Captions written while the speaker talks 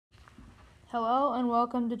Hello and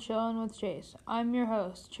welcome to Chillin' with Chase. I'm your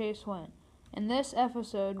host, Chase Wynn. In this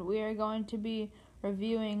episode, we are going to be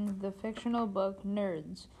reviewing the fictional book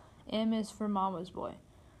Nerds, M is for Mama's Boy,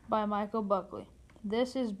 by Michael Buckley.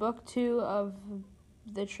 This is book 2 of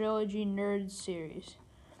the trilogy Nerds series.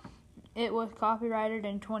 It was copyrighted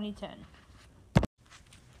in 2010.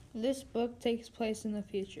 This book takes place in the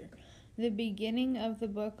future. The beginning of the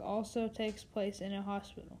book also takes place in a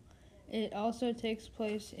hospital. It also takes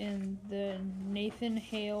place in the Nathan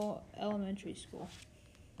Hale Elementary School.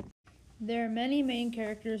 There are many main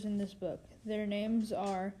characters in this book. Their names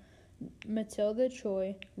are Matilda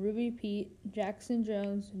Choi, Ruby Pete, Jackson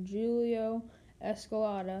Jones, Julio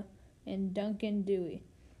Escalada, and Duncan Dewey.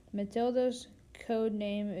 Matilda's code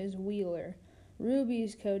name is Wheeler.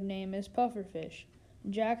 Ruby's code name is Pufferfish.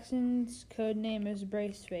 Jackson's code name is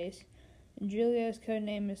Braceface. Julia's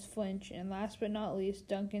codename is Flinch, and last but not least,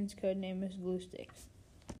 Duncan's codename is Gluestick.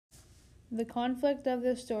 The conflict of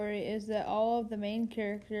this story is that all of the main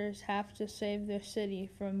characters have to save their city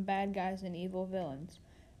from bad guys and evil villains.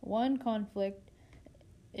 One conflict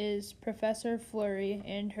is Professor Flurry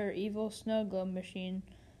and her evil snow globe machine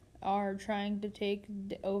are trying to take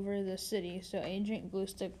over the city, so Agent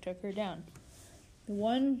Gluestick took her down.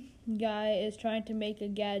 One guy is trying to make a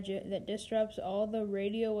gadget that disrupts all the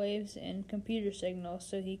radio waves and computer signals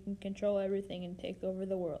so he can control everything and take over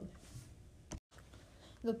the world.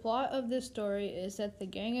 The plot of this story is that the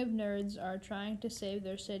gang of nerds are trying to save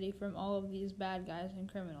their city from all of these bad guys and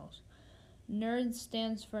criminals. NERDS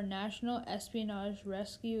stands for National Espionage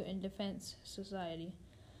Rescue and Defense Society.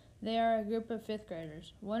 They are a group of 5th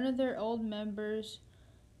graders. One of their old members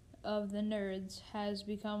of the nerds has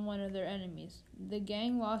become one of their enemies. The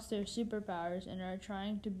gang lost their superpowers and are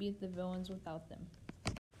trying to beat the villains without them.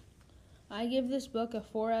 I give this book a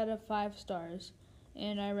 4 out of 5 stars,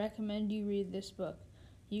 and I recommend you read this book.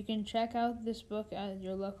 You can check out this book at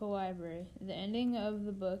your local library. The ending of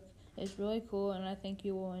the book is really cool, and I think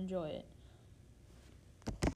you will enjoy it.